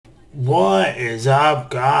What is up,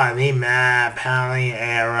 guys? Me, Matt, Pally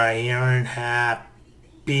Era here, and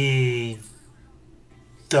happy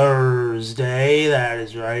Thursday. That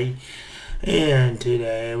is right. And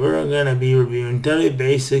today we're gonna be reviewing WWE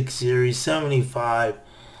Basic Series 75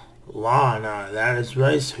 Lana. That is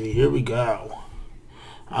right. So here we go.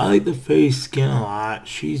 I like the face skin a lot.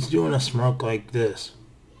 She's doing a smirk like this.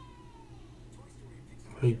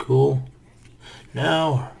 Pretty cool.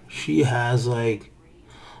 Now she has like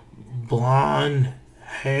blonde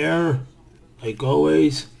hair, like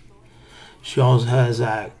always. She also has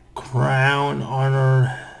that crown on her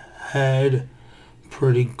head.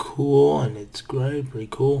 Pretty cool, and it's great, pretty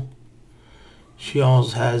cool. She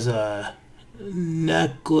also has a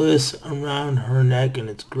necklace around her neck, and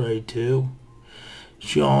it's great too.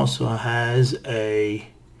 She also has a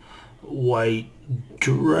white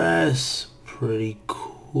dress, pretty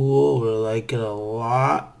cool. We like it a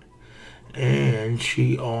lot. And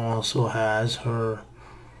she also has her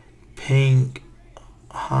pink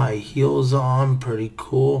high heels on, pretty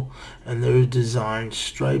cool. And there's designed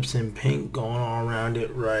stripes in pink going all around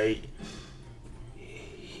it right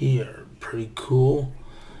here, pretty cool.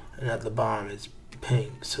 And at the bottom it's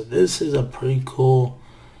pink. So this is a pretty cool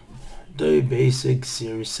WWE Basic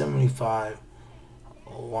Series 75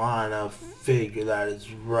 Lana figure. That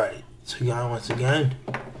is right. So guys, once again,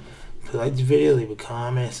 if you like the video, leave a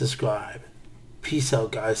comment and subscribe. Peace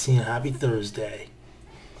out, guys. See you. Happy Thursday.